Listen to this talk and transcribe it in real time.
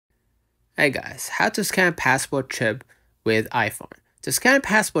Hey guys, how to scan a passport chip with iPhone. To scan a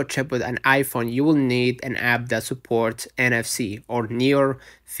passport chip with an iPhone, you will need an app that supports NFC or near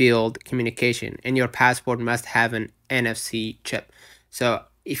field communication, and your passport must have an NFC chip. So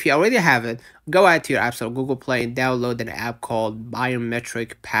if you already have it, go out to your App Store, Google Play, and download an app called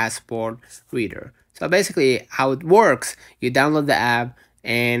Biometric Passport Reader. So basically how it works, you download the app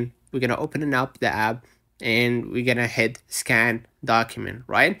and we're gonna open up the app and we're gonna hit scan document,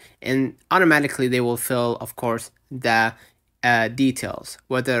 right? And automatically they will fill, of course, the details,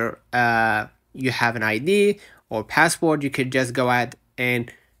 whether you have an ID or passport. You could just go ahead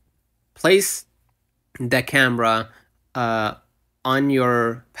and place the camera on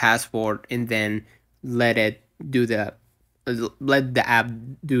your passport and then let it do the let the app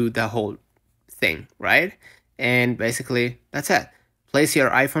do the whole thing, right? And basically that's it. Place your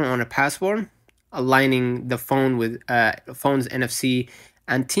iPhone on a passport, aligning the phone with phone's NFC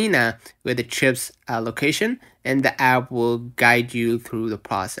antenna with the chip's location, and the app will guide you through the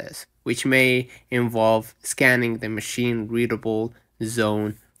process, which may involve scanning the machine readable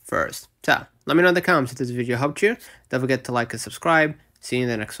zone first. So let me know in the comments if this video helped you. Don't forget to like and subscribe. See you in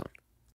the next one.